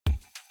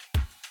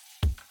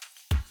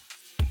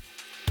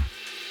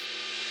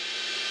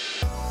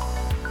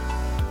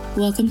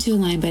Welcome to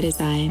Align by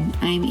Design.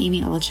 I'm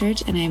Amy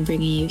Allchurch, and I'm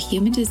bringing you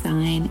human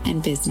design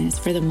and business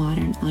for the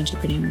modern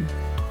entrepreneur.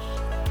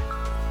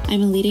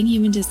 I'm a leading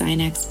human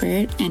design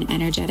expert and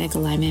energetic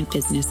alignment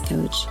business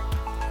coach.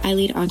 I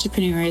lead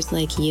entrepreneurs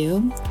like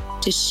you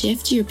to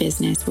shift your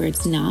business where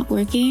it's not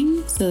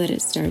working so that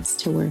it starts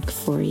to work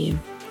for you.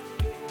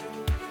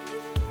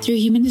 Through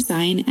human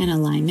design and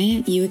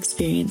alignment, you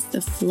experience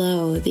the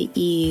flow, the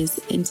ease,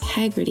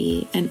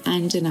 integrity, and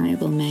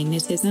undeniable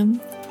magnetism,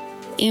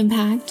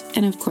 impact,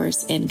 and of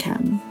course,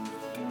 income.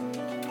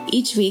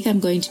 Each week, I'm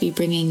going to be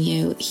bringing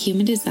you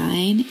human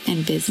design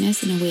and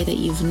business in a way that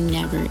you've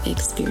never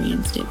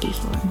experienced it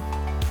before.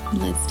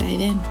 Let's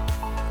dive in.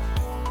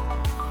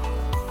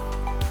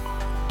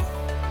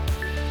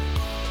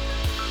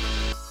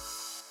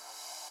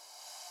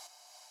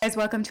 Guys,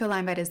 welcome to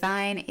Align by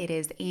Design. It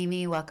is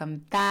Amy.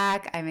 Welcome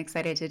back. I'm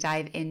excited to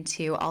dive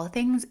into all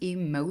things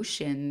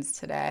emotions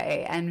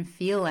today and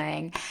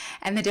feeling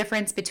and the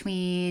difference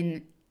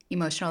between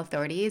emotional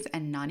authorities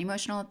and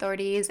non-emotional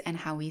authorities and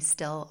how we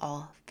still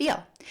all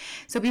feel.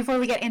 So before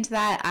we get into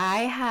that,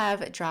 I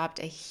have dropped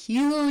a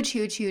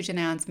huge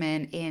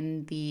announcement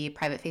in the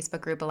private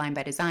Facebook group Align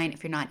by Design.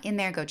 If you're not in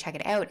there, go check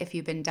it out. If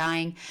you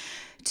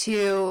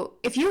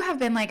have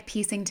been like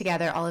piecing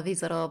together all of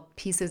these little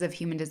pieces of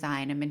human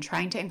design and been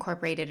trying to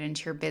incorporate it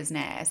into your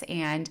business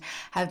and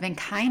have been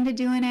kind of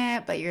doing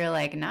it, but you're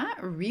like not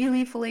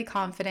really fully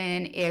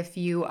confident, if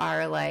you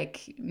are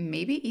like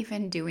maybe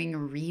even doing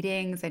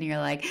readings and you're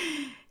like,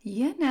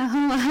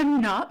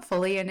 I'm not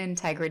fully in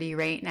integrity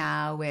right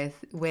now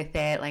with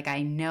it. Like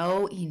I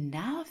know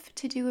enough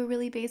to do a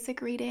really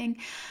basic reading,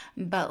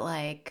 but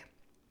like,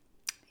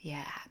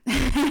 yeah.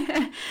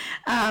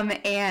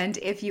 And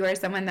if you are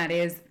someone that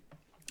is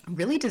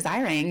really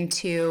desiring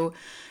to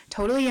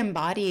totally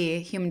embody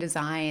human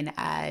design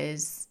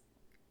as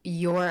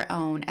your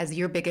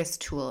biggest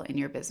tool in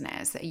your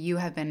business, you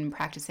have been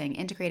practicing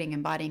integrating,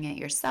 embodying it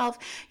yourself,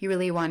 you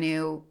really want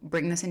to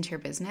bring this into your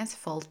business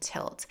full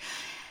tilt,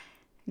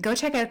 go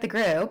check out the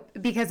group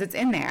because it's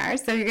in there.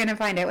 So you're going to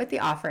find out what the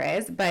offer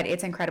is, but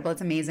it's incredible.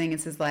 It's amazing.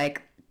 This is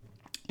like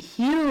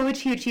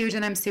huge.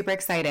 And I'm super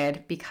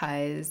excited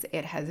because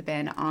it has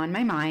been on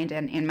my mind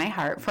and in my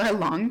heart for a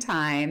long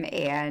time.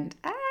 And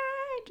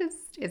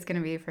it's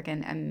going to be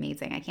freaking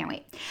amazing. I can't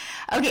wait.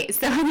 Okay.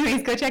 So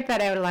anyways, go check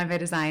that out. Align by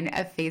Design,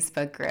 a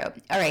Facebook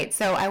group. All right.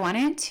 So I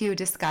wanted to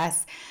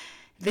discuss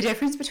the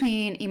difference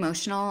between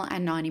emotional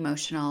and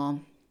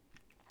non-emotional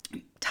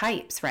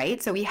types,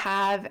 right? So we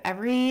have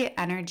every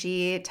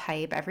energy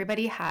type.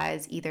 Everybody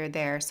has either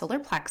their solar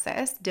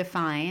plexus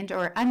defined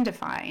or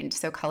undefined,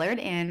 so colored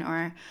in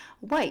or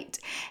white.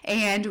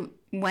 And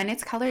when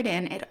it's colored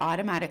in, it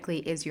automatically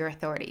is your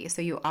authority.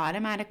 So you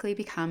automatically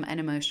become an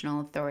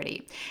emotional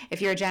authority.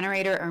 If you're a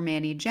generator or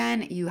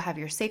Manny-Gen, you have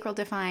your sacral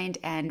defined,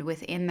 and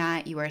within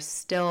that, you are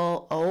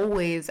still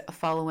always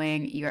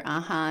following your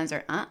uh-huhs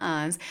or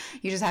uh-uhs.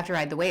 You just have to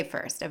ride the wave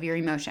first of your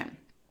emotion.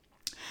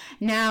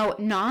 Now,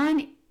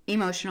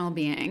 non-emotional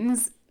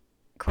beings,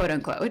 quote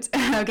unquote.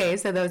 Okay,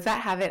 so those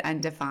that have it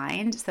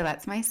undefined, so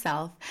that's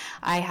myself.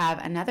 I have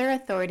another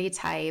authority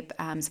type.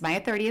 So my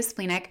authority is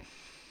splenic.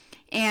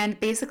 And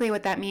basically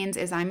what that means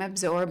is I'm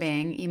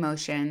absorbing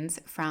emotions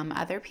from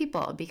other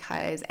people,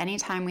 because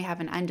anytime we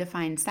have an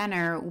undefined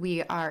center,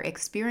 we are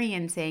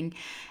experiencing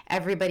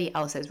everybody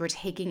else's. We're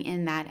taking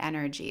in that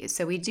energy.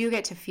 So we do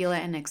get to feel it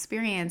and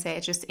experience it.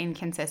 It's just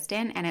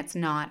inconsistent and it's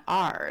not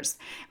ours,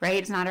 right?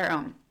 It's not our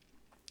own.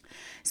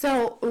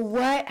 So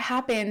what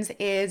happens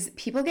is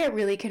people get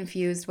really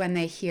confused when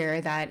they hear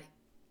that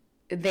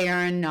they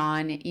are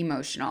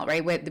non-emotional,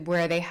 right?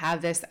 Where they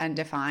have this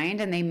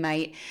undefined, and they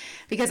might,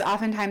 because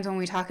oftentimes when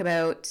we talk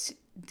about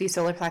the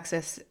solar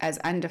plexus as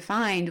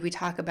undefined, we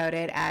talk about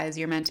it as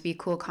you're meant to be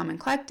cool, calm, and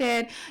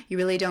collected. You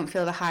really don't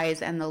feel the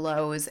highs and the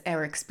lows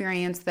or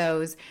experience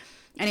those.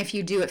 And if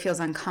you do, it feels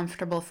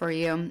uncomfortable for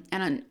you.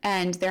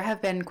 And there have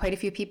been quite a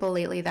few people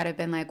lately that have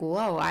been like,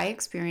 whoa, I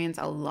experience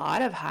a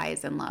lot of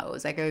highs and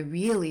lows. Like I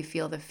really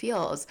feel the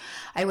feels.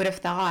 I would have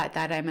thought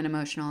that I'm an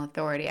emotional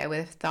authority. I would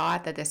have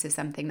thought that this is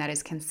something that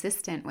is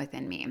consistent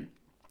within me.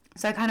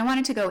 So I kind of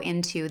wanted to go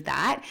into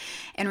that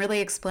and really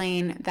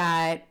explain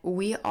that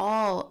we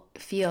all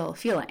feel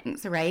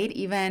feelings, right?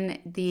 Even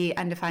the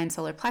undefined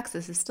solar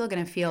plexus is still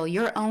going to feel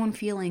your own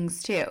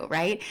feelings too,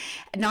 right?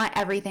 Not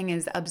everything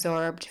is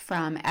absorbed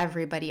from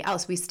everybody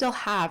else. We still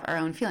have our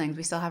own feelings.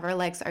 We still have our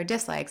likes, our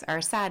dislikes,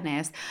 our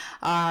sadness,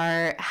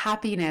 our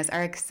happiness,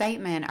 our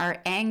excitement, our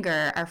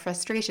anger, our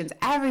frustrations.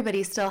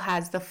 Everybody still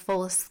has the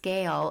full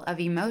scale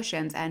of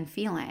emotions and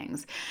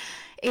feelings.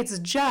 It's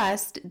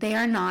just they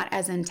are not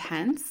as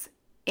intense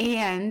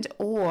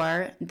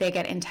or they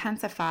get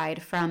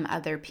intensified from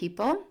other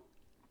people,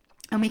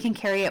 and we can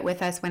carry it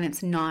with us when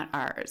it's not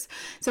ours.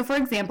 So for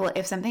example,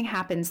 if something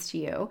happens to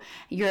you,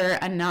 you're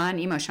a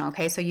non-emotional,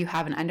 okay? So you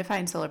have an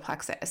undefined solar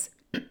plexus.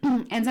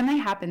 and something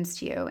happens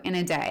to you in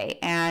a day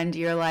and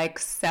you're like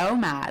so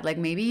mad, like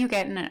maybe you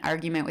get in an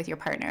argument with your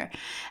partner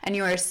and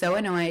you are so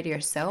annoyed,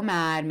 you're so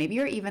mad, maybe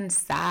you're even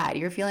sad,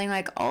 you're feeling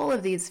like all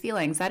of these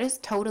feelings. That is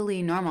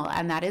totally normal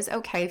and that is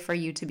okay for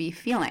you to be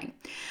feeling.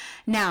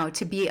 Now,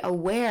 to be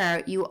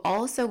aware, you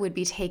also would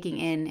be taking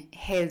in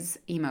his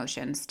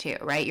emotions too,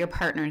 right? Your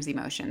partner's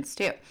emotions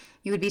too.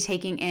 You would be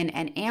taking in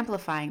and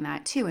amplifying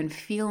that too, and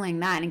feeling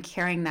that and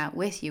carrying that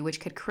with you, which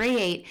could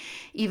create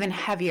even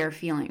heavier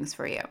feelings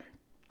for you.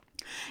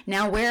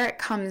 Now, where it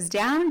comes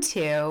down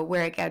to,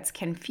 where it gets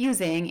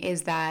confusing,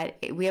 is that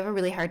we have a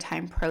really hard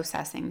time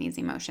processing these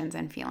emotions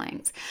and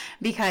feelings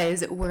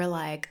because we're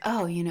like,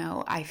 oh,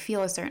 I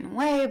feel a certain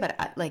way,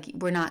 but like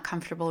we're not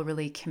comfortable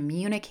really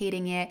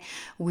communicating it.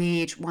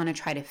 We want to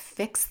try to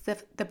fix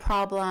the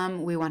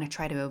problem. We want to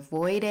try to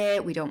avoid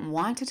it. We don't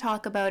want to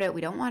talk about it.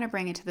 We don't want to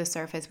bring it to the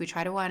surface. We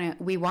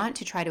want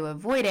to try to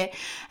avoid it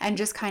and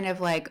just kind of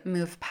like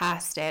move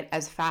past it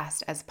as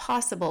fast as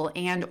possible,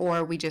 and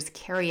or we just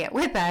carry it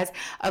with us,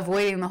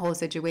 avoiding the whole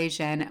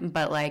situation,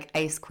 but like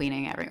ice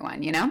queening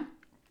everyone,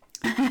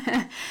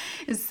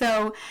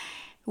 So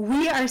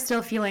we are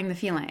still feeling the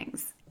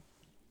feelings,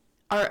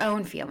 our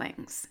own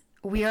feelings.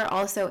 We are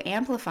also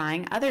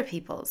amplifying other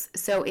people's.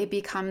 So it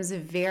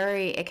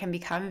can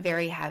become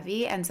very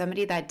heavy. And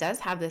somebody that does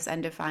have this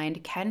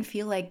undefined can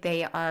feel like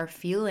they are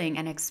feeling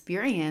and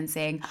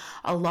experiencing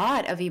a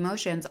lot of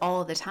emotions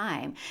all the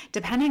time,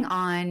 depending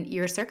on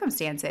your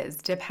circumstances,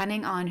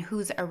 depending on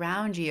who's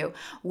around you,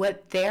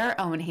 what their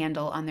own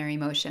handle on their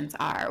emotions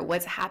are,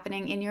 what's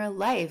happening in your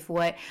life,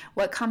 what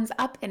comes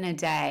up in a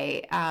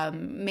day,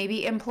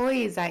 maybe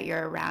employees that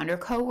you're around or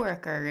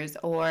coworkers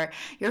or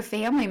your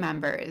family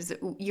members.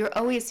 You're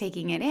always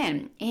taking it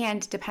in,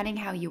 and depending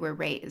how you were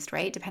raised,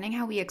 right? Depending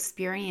how we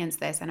experience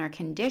this and are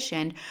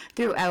conditioned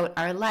throughout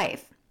our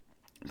life.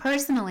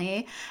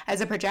 Personally, as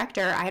a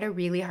projector, I had a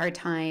really hard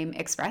time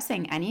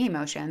expressing any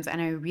emotions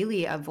and I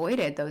really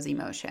avoided those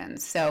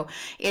emotions. So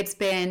it's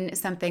been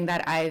something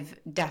that I've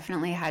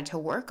definitely had to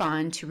work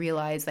on to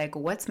realize like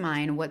what's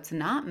mine, what's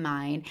not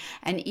mine.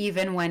 And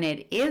even when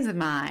it is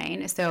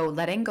mine, so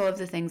letting go of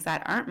the things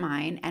that aren't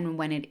mine, and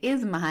when it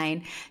is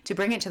mine, to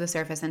bring it to the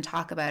surface and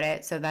talk about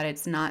it so that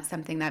it's not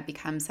something that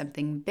becomes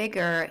something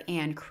bigger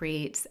and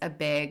creates a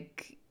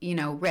big,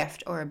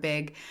 rift or a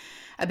big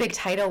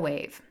tidal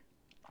wave.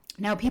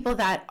 Now, people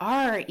that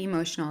are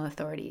emotional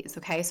authorities,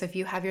 okay, so if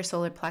you have your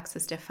solar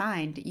plexus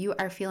defined, you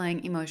are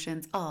feeling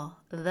emotions all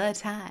the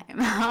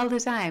time, all the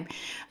time,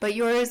 but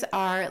yours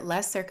are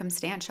less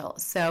circumstantial.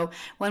 So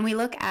when we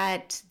look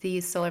at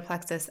the solar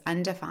plexus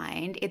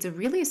undefined, it's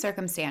really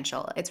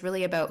circumstantial. It's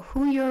really about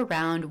who you're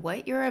around,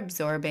 what you're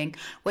absorbing,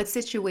 what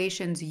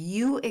situations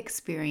you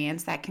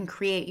experience that can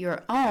create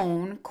your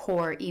own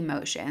core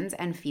emotions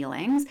and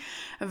feelings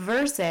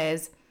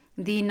versus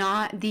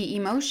the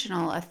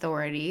emotional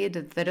authority,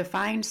 the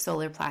defined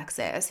solar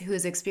plexus, who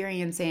is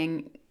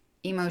experiencing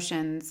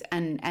emotions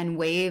and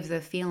waves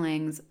of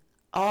feelings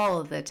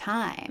all the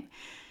time.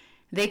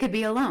 They could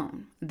be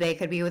alone. They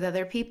could be with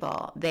other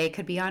people. They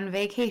could be on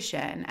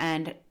vacation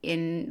and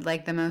in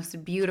like the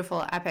most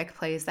beautiful, epic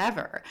place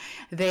ever.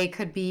 They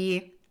could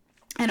be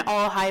and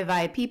all high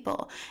vibe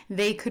people.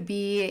 They could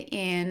be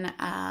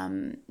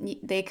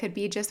they could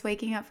be just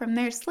waking up from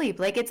their sleep.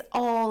 Like it's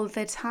all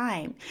the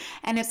time.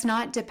 And it's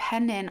not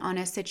dependent on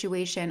a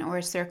situation or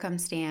a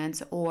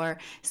circumstance or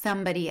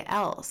somebody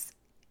else.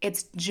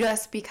 It's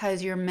just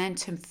because you're meant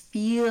to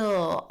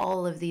feel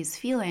all of these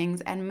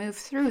feelings and move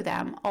through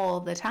them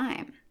all the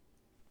time.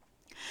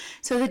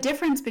 So the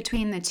difference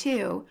between the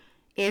two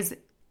is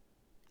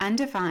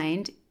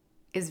undefined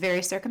is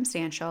very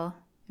circumstantial,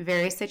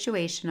 very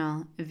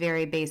situational,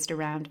 very based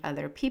around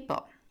other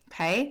people,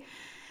 okay?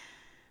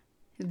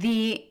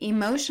 The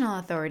emotional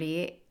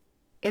authority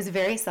is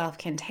very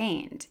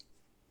self-contained.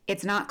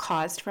 It's not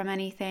caused from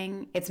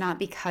anything. It's not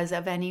because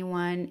of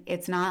anyone.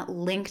 It's not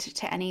linked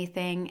to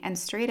anything. And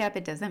straight up,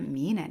 it doesn't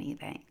mean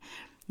anything.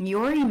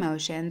 Your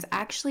emotions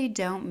actually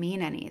don't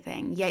mean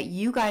anything, yet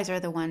you guys are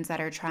the ones that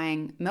are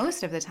trying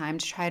most of the time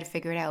to try to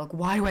figure it out. Like,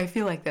 why do I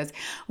feel like this?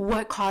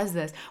 What caused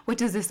this? What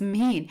does this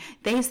mean?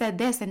 They said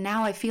this and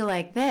now I feel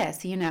like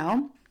this,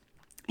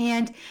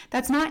 And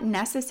that's not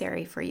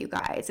necessary for you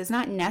guys. It's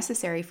not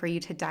necessary for you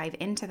to dive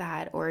into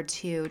that or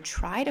to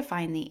try to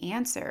find the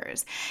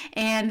answers.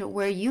 And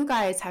where you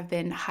guys have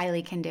been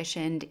highly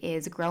conditioned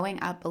is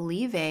growing up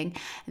believing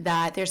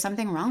that there's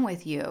something wrong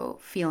with you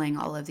feeling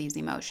all of these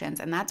emotions.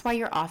 And that's why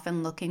you're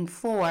often looking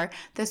for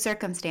the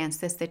circumstance,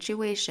 the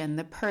situation,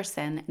 the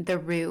person, the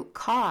root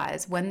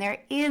cause when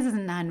there is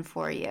none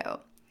for you.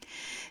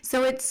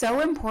 So it's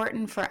so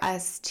important for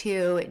us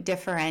to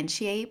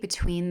differentiate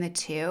between the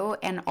two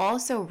and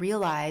also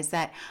realize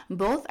that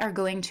both are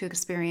going to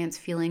experience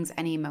feelings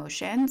and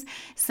emotions.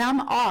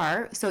 Some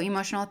are, so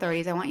emotional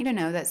authorities, I want you to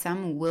know that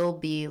some will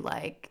be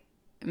like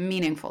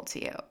meaningful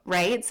to you,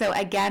 right? So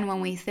again,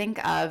 when we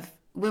think of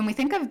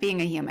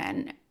being a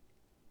human,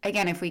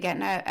 again, if we get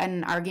in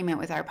an argument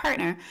with our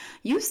partner,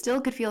 you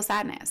still could feel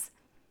sadness.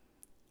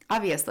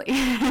 obviously,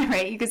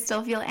 right? You could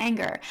still feel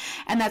anger.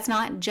 And that's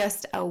not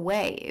just a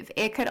wave.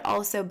 It could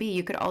also be,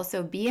 you could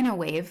also be in a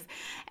wave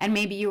and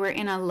maybe you were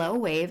in a low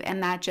wave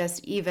and that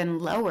just even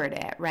lowered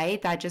it,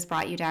 right? That just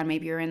brought you down.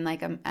 Maybe you're in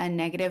like a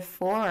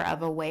 -4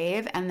 of a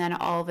wave and then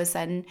all of a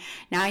sudden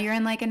now you're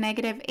in like a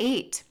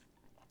 -8.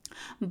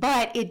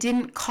 But it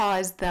didn't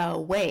cause the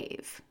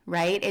wave,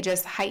 right? It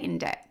just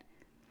heightened it.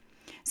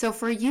 So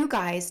for you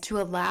guys to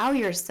allow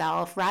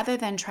yourself, rather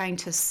than trying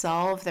to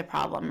solve the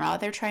problem,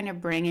 rather trying to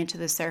bring it to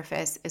the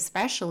surface,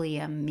 especially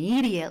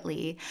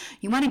immediately,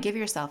 you want to give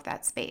yourself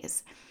that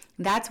space.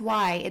 That's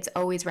why it's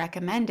always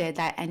recommended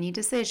that any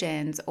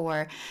decisions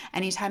or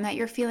anytime that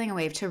you're feeling a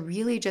wave to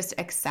really just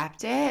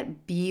accept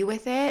it, be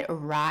with it,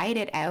 ride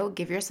it out,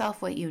 give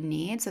yourself what you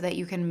need so that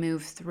you can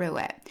move through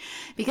it.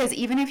 Because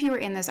even if you were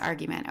in this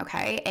argument,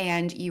 okay,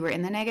 and you were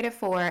in the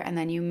 -4 and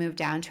then you moved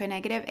down to a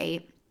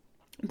 -8,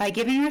 by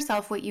giving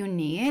yourself what you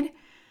need,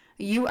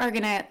 you are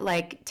going to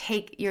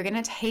you're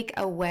going to take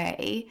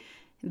away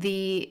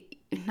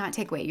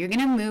you're going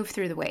to move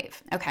through the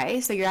wave.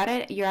 Okay. So you're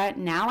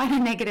now at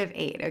a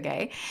 -8.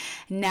 Okay.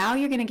 Now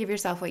you're going to give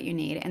yourself what you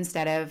need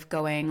instead of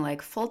going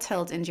like full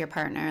tilt into your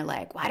partner,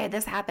 like, why did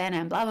this happen?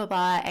 And blah, blah,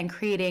 blah, and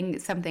creating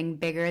something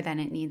bigger than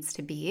it needs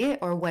to be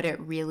or what it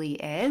really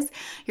is.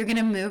 You're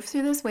going to move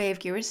through this wave,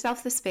 give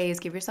yourself the space,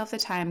 give yourself the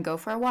time, go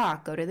for a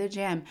walk, go to the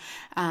gym,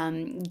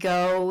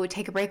 go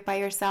take a break by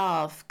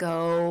yourself,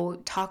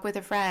 go talk with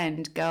a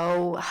friend,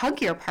 go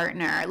hug your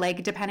partner.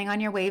 Like depending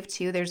on your wave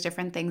too, there's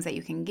different things that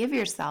you can give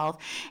yourself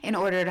in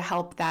order to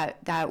help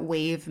that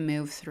wave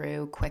move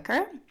through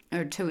quicker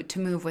or to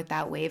move with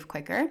that wave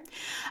quicker.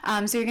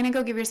 So you're going to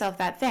go give yourself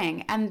that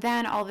thing. And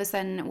then all of a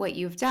sudden what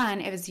you've done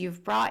is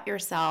you've brought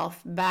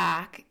yourself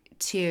back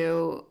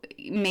to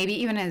maybe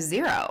even a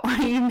 0.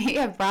 You may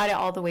have brought it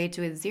all the way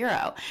to a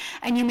 0.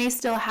 And you may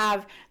still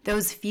have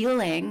those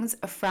feelings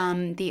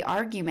from the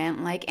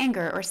argument like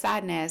anger or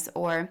sadness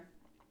or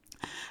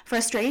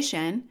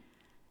frustration.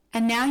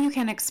 And now you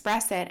can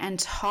express it and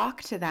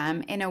talk to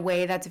them in a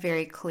way that's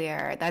very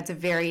clear, that's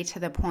very to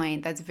the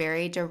point, that's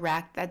very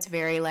direct, that's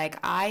very like,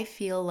 I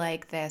feel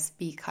like this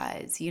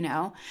because,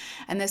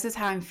 and this is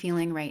how I'm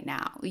feeling right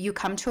now. You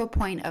come to a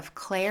point of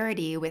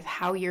clarity with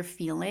how you're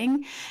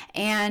feeling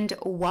and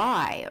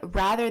why,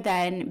 rather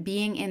than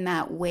being in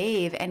that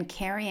wave and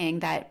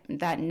carrying that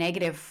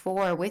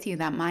 -4 with you,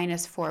 that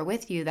 -4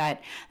 with you,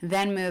 that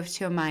then moves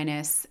to a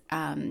 -8,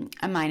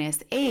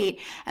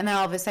 and then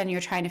all of a sudden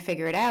you're trying to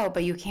figure it out,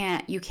 but you can't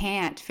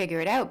figure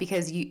it out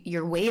because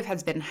your wave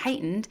has been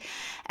heightened,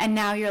 and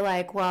now you're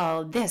like,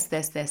 well, this,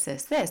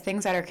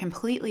 things that are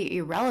completely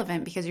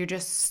irrelevant because you're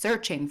just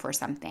searching for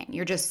something.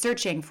 You're just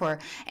searching for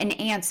an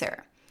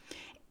answer.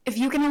 If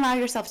you can allow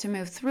yourself to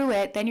move through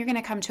it, then you're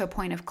going to come to a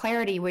point of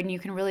clarity when you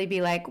can really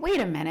be like, wait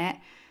a minute,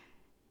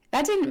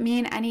 that didn't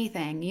mean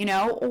anything,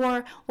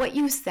 or what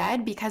you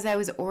said, because I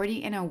was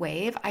already in a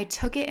wave, I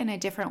took it in a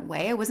different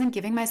way. I wasn't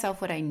giving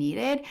myself what I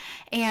needed,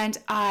 and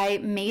I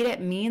made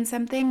it mean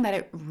something that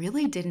it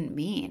really didn't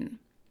mean.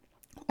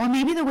 Or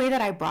maybe the way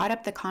that I brought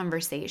up the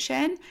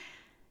conversation,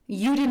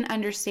 you didn't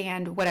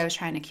understand what I was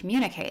trying to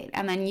communicate,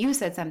 and then you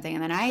said something,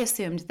 and then I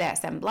assumed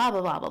this, and blah,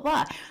 blah, blah, blah,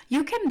 blah.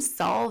 You can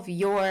solve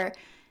your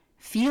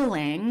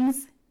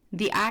feelings,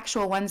 the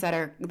actual ones that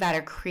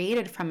are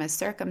created from a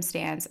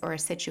circumstance or a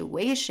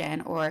situation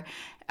or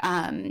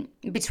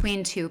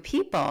between two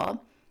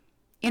people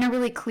in a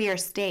really clear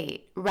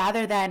state,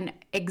 rather than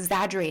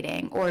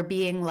exaggerating or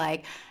being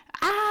like,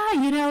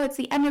 it's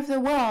the end of the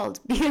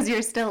world, because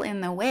you're still in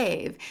the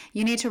wave.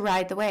 You need to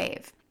ride the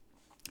wave.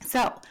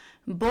 So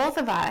both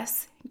of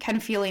us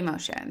can feel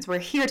emotions. We're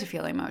here to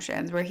feel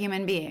emotions. We're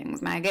human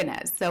beings, my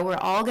goodness. So we're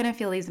all going to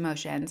feel these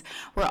emotions.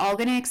 We're all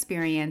going to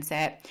experience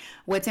it.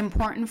 What's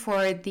important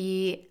for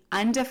the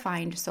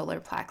undefined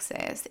solar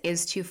plexus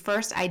is to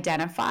first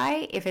identify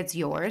if it's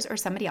yours or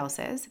somebody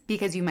else's,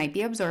 because you might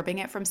be absorbing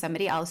it from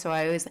somebody else. So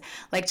I always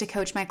like to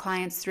coach my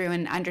clients through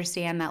and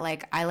understand that,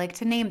 like, I like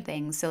to name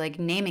things. So like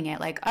naming it,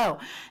 like, oh,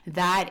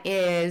 that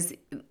is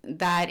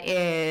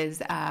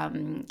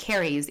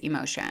Carrie's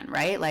emotion,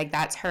 right? Like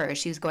that's her.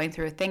 She's going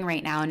through a thing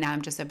right now, and now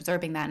I'm just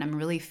absorbing that, and I'm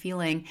really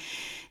feeling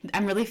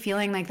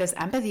like this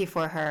empathy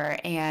for her,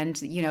 and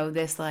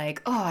this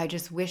like, oh, I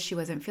just wish she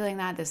wasn't feeling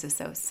that. This is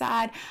so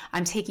sad.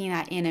 I'm taking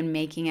that in and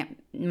making it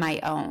my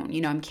own.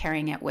 I'm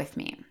carrying it with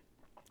me,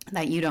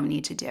 that you don't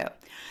need to do.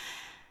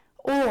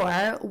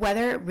 Or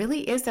whether it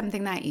really is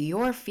something that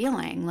you're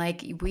feeling,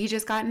 like we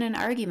just got in an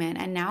argument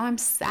and now I'm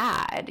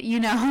sad,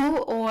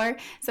 or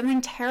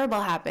something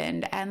terrible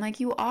happened and like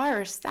you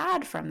are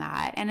sad from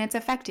that and it's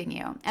affecting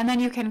you. And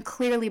then you can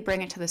clearly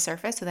bring it to the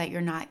surface so that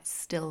you're not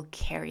still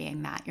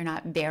carrying that. You're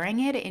not bearing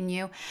it in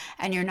you,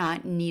 and you're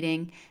not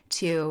needing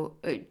to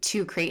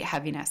create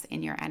heaviness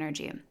in your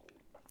energy.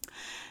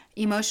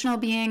 Emotional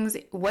beings,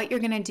 what you're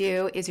going to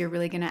do is you're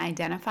really going to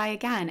identify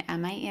again,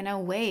 am I in a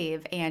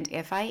wave? And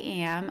if I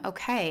am,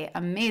 okay,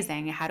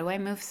 amazing. How do I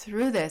move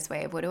through this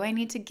wave? What do I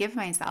need to give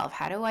myself?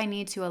 How do I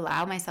need to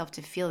allow myself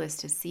to feel this,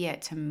 to see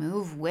it, to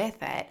move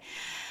with it?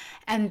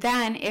 And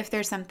then if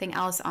there's something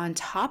else on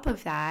top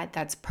of that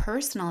that's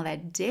personal,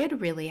 that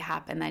did really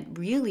happen, that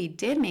really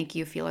did make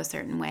you feel a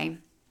certain way,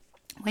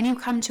 when you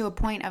come to a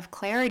point of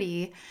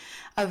clarity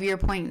of your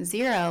point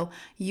zero,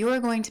 you're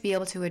going to be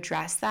able to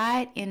address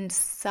that in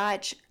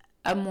such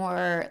a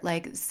more,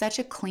 like, such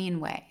a clean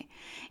way,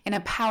 in a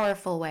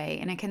powerful way,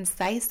 in a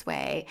concise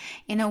way,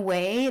 in a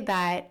way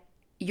that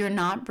you're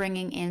not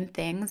bringing in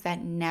things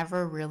that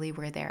never really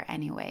were there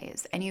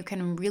anyways. And you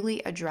can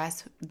really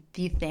address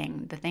the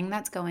thing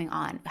that's going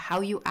on,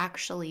 how you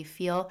actually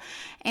feel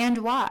and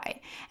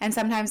why. And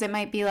sometimes it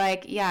might be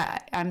like, yeah,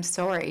 I'm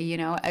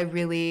sorry, I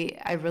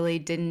really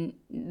didn't,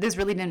 this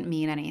really didn't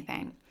mean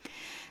anything.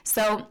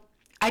 So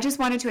I just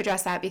wanted to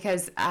address that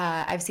because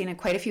I've seen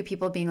quite a few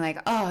people being like,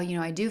 oh,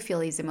 I do feel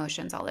these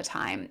emotions all the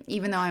time,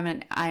 even though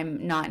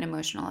I'm not an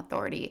emotional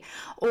authority.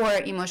 Or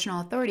emotional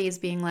authorities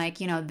being like,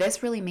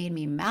 this really made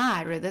me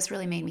mad, or this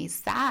really made me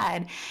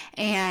sad.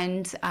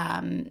 And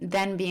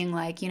then being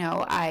like,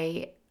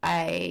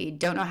 I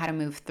don't know how to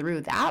move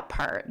through that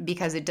part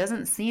because it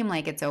doesn't seem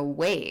like it's a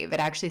wave. It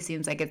actually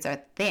seems like it's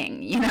a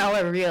thing,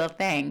 a real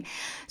thing.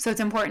 So it's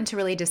important to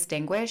really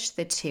distinguish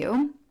the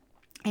two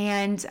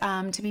and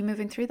to be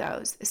moving through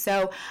those.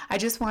 So I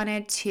just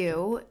wanted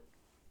to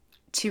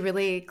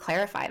really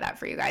clarify that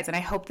for you guys. And I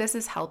hope this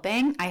is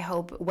helping. I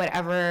hope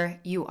whatever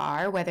you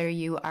are, whether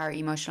you are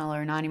emotional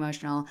or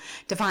non-emotional,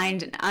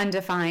 defined,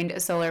 undefined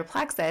solar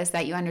plexus,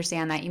 that you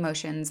understand that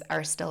emotions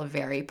are still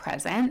very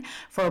present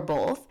for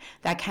both,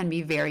 that can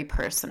be very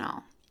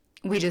personal.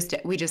 We just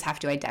have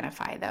to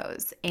identify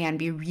those and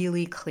be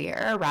really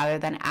clear rather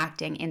than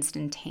acting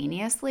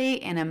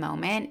instantaneously in a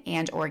moment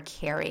and or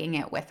carrying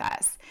it with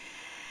us.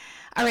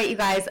 All right, you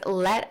guys,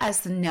 let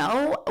us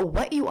know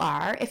what you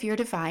are, if you're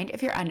defined,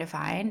 if you're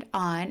undefined,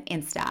 on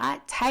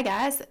Insta. Tag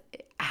us,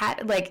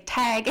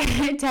 tag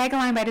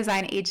Align by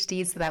Design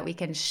HD so that we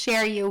can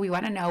share you. We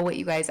want to know what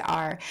you guys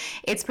are.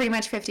 It's pretty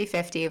much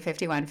 50-50,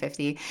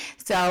 51-50,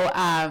 so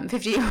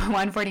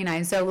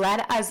 51-49. So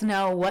let us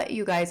know what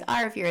you guys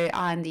are, if you're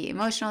on the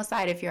emotional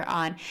side, if you're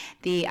on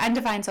the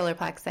undefined solar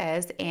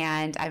plexus,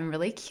 and I'm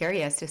really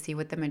curious to see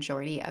what the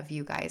majority of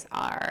you guys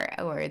are,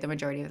 or the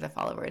majority of the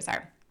followers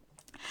are.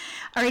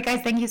 All right,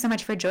 guys, thank you so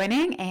much for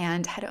joining,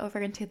 and head over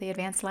into the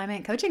Advanced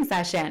Alignment Coaching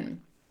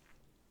Session.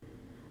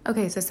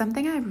 Okay, so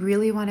something I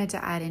really wanted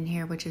to add in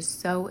here, which is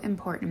so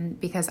important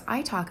because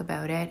I talk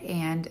about it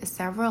and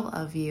several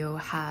of you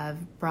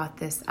have brought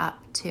this up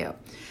too,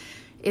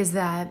 is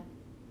that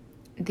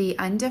the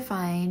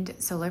undefined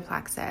solar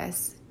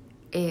plexus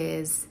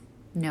is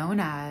known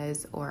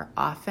as, or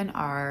often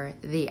are,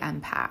 the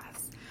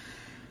empaths.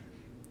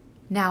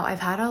 Now, I've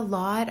had a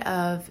lot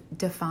of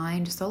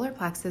defined solar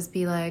plexus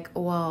be like,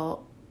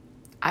 well,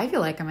 I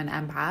feel like I'm an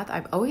empath.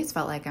 I've always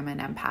felt like I'm an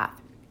empath.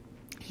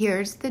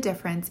 Here's the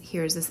difference.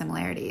 Here's the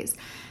similarities.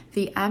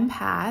 The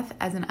empath,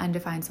 as an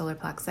undefined solar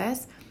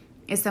plexus,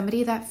 is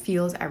somebody that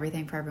feels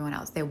everything for everyone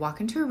else. They walk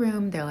into a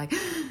room, they're like,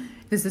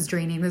 this is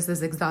draining, this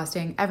is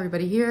exhausting,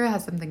 everybody here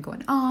has something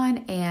going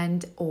on,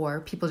 or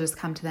people just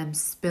come to them,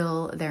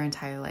 spill their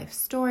entire life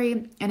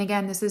story. And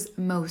again, this is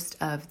most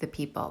of the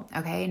people,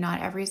 okay?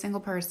 Not every single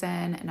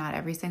person, not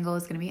every single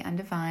is going to be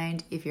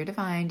undefined. If you're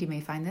defined, you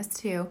may find this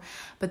too,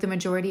 but the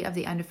majority of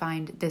the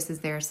undefined, this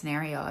is their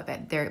scenario of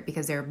it,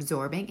 because they're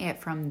absorbing it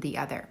from the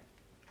other.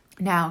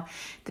 Now,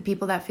 the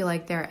people that feel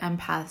like they're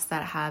empaths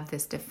that have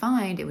this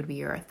defined, it would be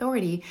your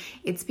authority.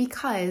 It's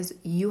because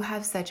you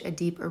have such a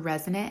deep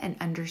resonant and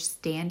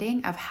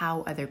understanding of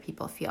how other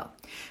people feel.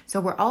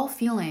 So we're all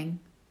feeling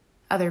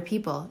other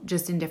people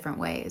just in different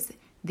ways.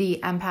 The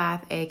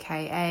empath,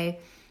 aka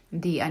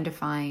the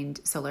undefined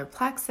solar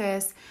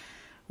plexus,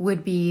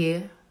 would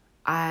be,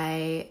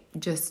 I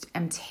just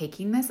am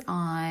taking this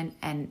on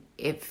and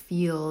it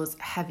feels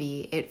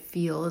heavy. It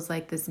feels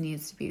like this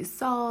needs to be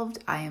solved.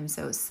 I am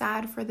so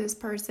sad for this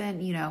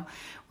person.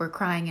 We're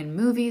crying in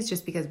movies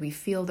just because we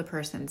feel the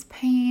person's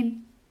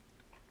pain.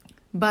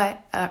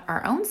 But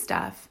our own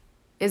stuff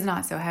is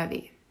not so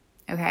heavy,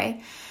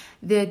 okay?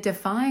 The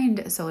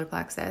defined solar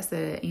plexus,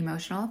 the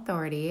emotional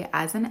authority,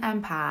 as an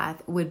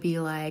empath would be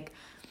like,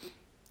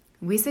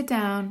 we sit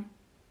down,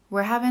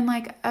 we're having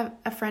like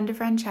a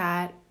friend-to-friend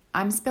chat,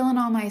 I'm spilling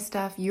all my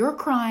stuff. You're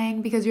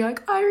crying because you're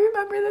like, I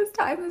remember this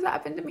time this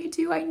happened to me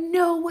too. I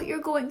know what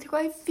you're going through.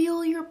 I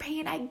feel your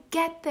pain. I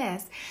get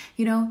this.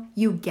 You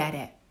get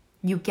it.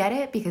 You get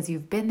it because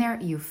you've been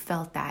there. You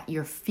felt that.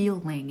 You're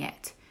feeling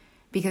it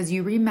because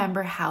you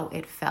remember how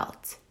it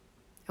felt.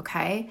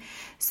 Okay?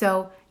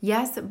 So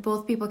yes,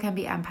 both people can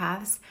be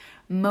empaths.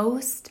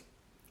 Most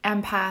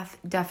empath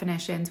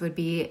definitions would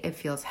be, it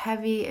feels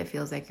heavy, it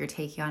feels like you're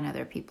taking on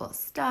other people's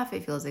stuff,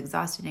 it feels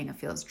exhausting, it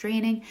feels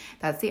draining.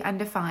 That's the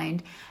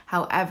undefined.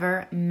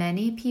 However,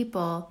 many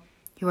people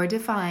who are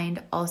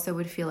defined also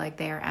would feel like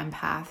they are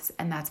empaths,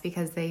 and that's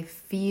because they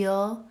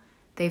felt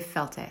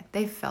it,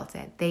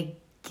 they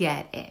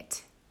get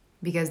it,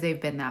 because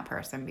they've been that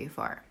person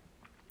before.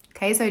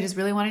 Okay, so I just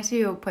really wanted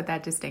to put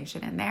that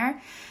distinction in there,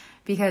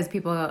 because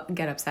people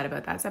get upset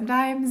about that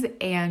sometimes,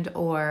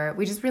 or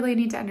we just really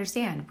need to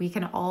understand we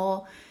can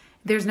all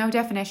There's no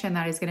definition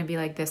that is going to be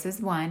like, this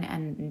is one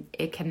and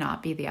it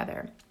cannot be the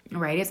other,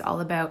 right? It's all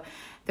about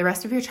the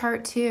rest of your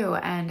chart too,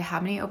 and how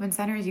many open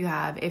centers you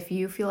have. If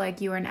you feel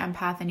like you are an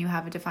empath and you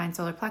have a defined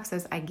solar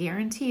plexus, I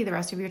guarantee the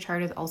rest of your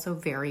chart is also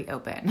very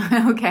open.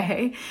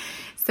 Okay.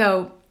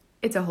 So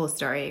it's a whole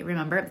story,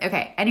 remember?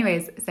 Okay.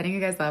 Anyways, sending you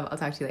guys love. I'll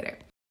talk to you later.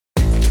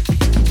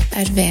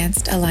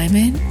 Advanced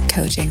Alignment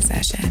Coaching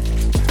Session.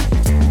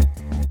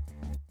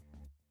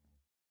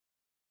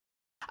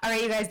 All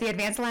right, you guys, the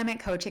Advanced Alignment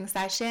Coaching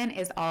Session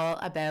is all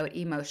about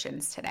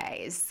emotions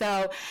today.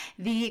 So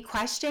the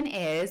question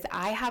is,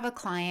 I have a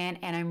client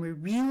and I'm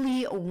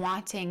really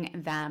wanting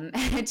them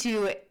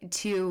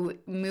to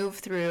move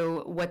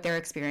through what they're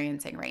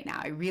experiencing right now.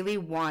 I really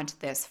want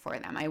this for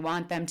them. I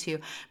want them to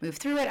move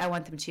through it. I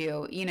want them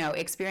to,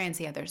 experience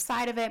the other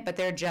side of it, but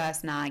they're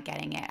just not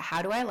getting it.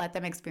 How do I let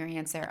them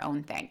experience their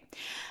own thing?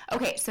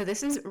 Okay, so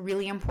this is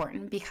really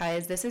important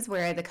because this is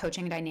where the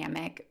coaching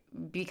dynamic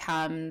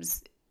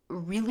becomes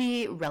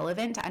really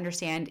relevant to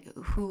understand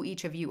who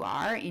each of you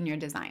are in your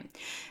design.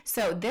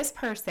 So this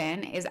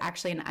person is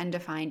actually an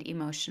undefined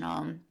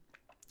emotional.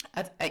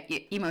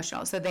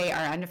 So they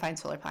are undefined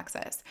solar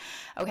plexus.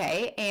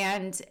 Okay.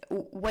 And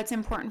what's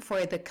important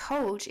for the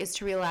coach is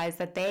to realize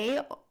that they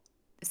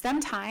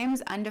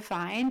sometimes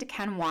undefined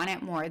can want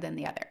it more than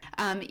the other.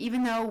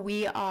 Even though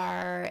we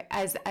are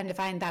as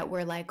undefined that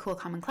we're like cool,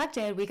 calm, and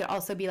collected, we could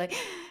also be like,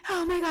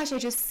 oh my gosh, I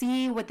just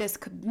see what this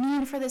could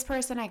mean for this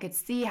person. I could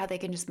see how they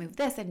can just move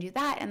this and do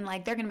that. And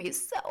like, they're going to be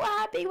so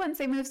happy once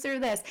they move through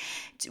this.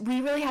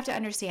 We really have to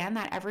understand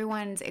that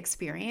everyone's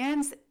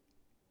experience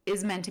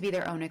is meant to be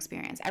their own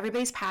experience.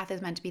 Everybody's path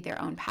is meant to be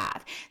their own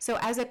path. So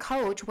as a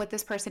coach, what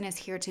this person is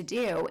here to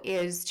do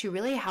is to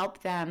really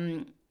help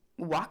them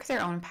walk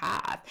their own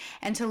path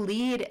and to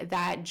lead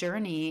that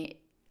journey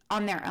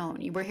on their own.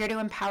 We're here to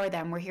empower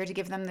them. We're here to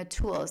give them the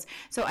tools.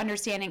 So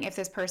understanding if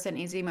this person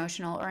is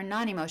emotional or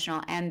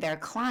non-emotional, and their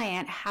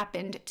client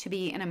happened to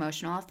be an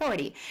emotional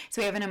authority.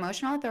 So we have an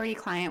emotional authority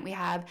client. We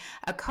have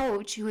a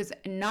coach who is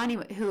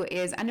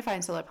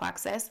undefined solar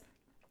plexus,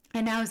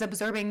 and now is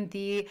absorbing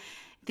the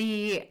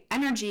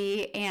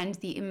energy and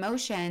the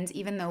emotions,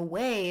 even the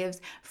waves,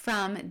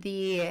 from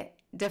the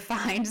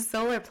defined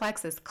solar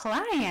plexus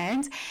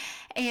client.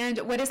 And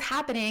what is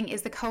happening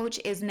is the coach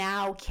is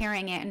now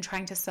carrying it and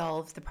trying to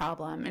solve the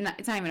problem. And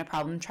it's not even a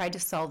problem. Try to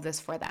solve this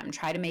for them.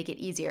 Try to make it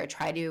easier.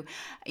 Try to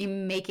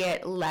make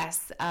it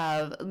less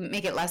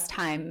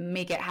time.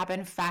 Make it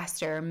happen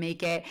faster.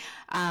 Make it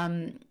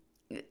kind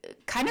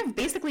of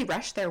basically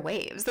rush their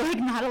waves. So like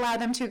not allow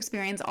them to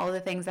experience all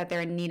the things that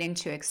they're needing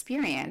to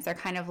experience. They're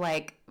kind of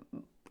like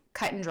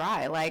cut and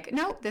dry, like,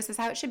 no, this is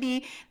how it should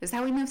be. This is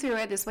how we move through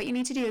it. This is what you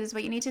need to do. This is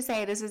what you need to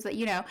say. This is,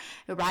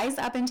 rise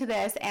up into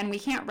this, and we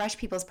can't rush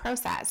people's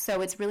process.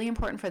 So it's really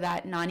important for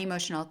that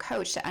non-emotional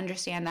coach to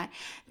understand that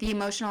the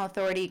emotional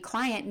authority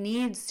client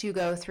needs to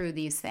go through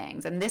these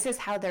things. And this is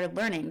how they're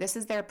learning. This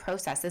is their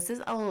process. This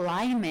is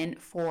alignment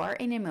for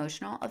an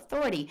emotional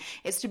authority.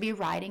 It's to be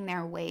riding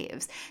their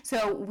waves.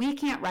 So we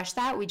can't rush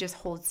that. We just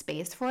hold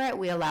space for it.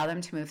 We allow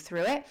them to move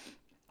through it.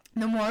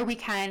 The more we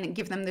can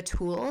give them the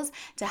tools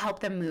to help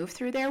them move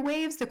through their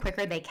waves, the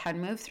quicker they can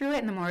move through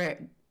it,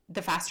 and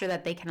the faster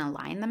that they can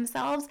align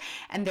themselves,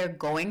 and they're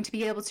going to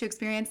be able to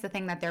experience the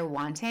thing that they're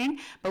wanting.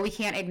 But we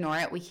can't ignore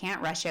it. We can't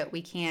rush it.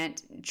 We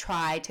can't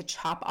try to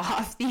chop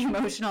off the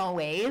emotional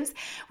waves.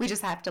 We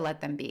just have to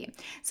let them be.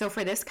 So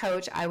for this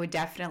coach, I would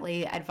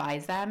definitely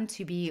advise them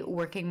to be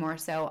working more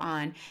so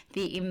on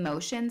the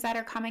emotions that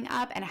are coming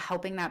up and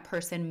helping that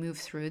person move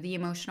through the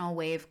emotional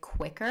wave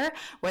quicker,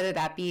 whether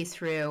that be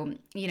through,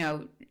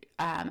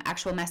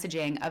 actual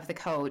messaging of the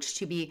coach,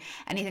 to be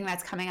anything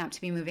that's coming up,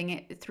 to be moving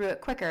it through it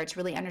quicker, to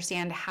really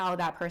understand how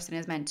that person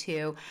is meant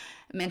to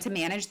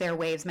manage their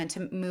waves, meant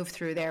to move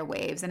through their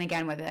waves. And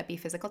again, whether that be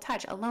physical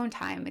touch, alone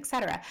time,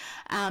 etc.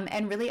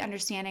 And really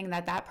understanding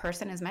that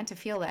person is meant to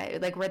feel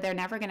that, like, where they're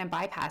never going to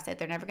bypass it.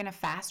 They're never going to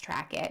fast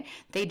track it.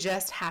 They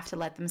just have to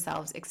let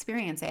themselves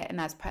experience it. And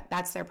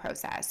that's their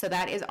process. So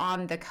that is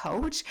on the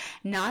coach,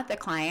 not the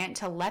client,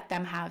 to let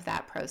them have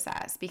that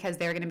process, because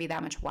they're going to be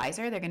that much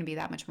wiser. They're going to be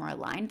that much more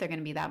aligned. They're going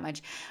to be that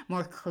much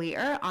more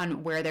clear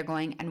on where they're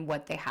going and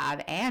what they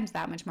have, and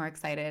that much more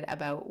excited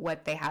about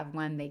what they have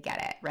when they get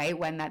it, right?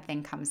 When that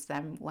thing comes to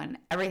them, when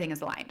everything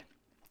is aligned.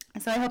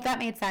 So I hope that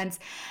made sense.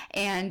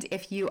 And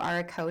if you are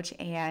a coach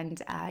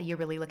and you're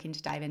really looking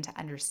to dive into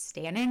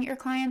understanding your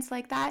clients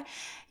like that,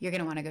 you're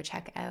going to want to go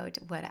check out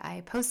what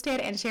I posted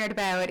and shared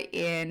about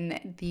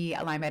in the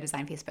Align by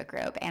Design Facebook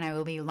group. And I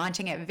will be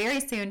launching it very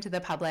soon to the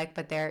public,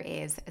 but there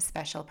is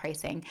special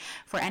pricing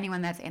for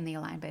anyone that's in the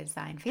Align by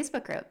Design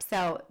Facebook group.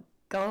 So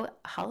go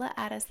holla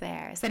at us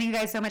there. Sending you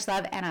guys so much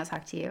love, and I'll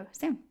talk to you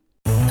soon.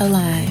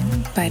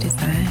 Align by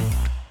Design.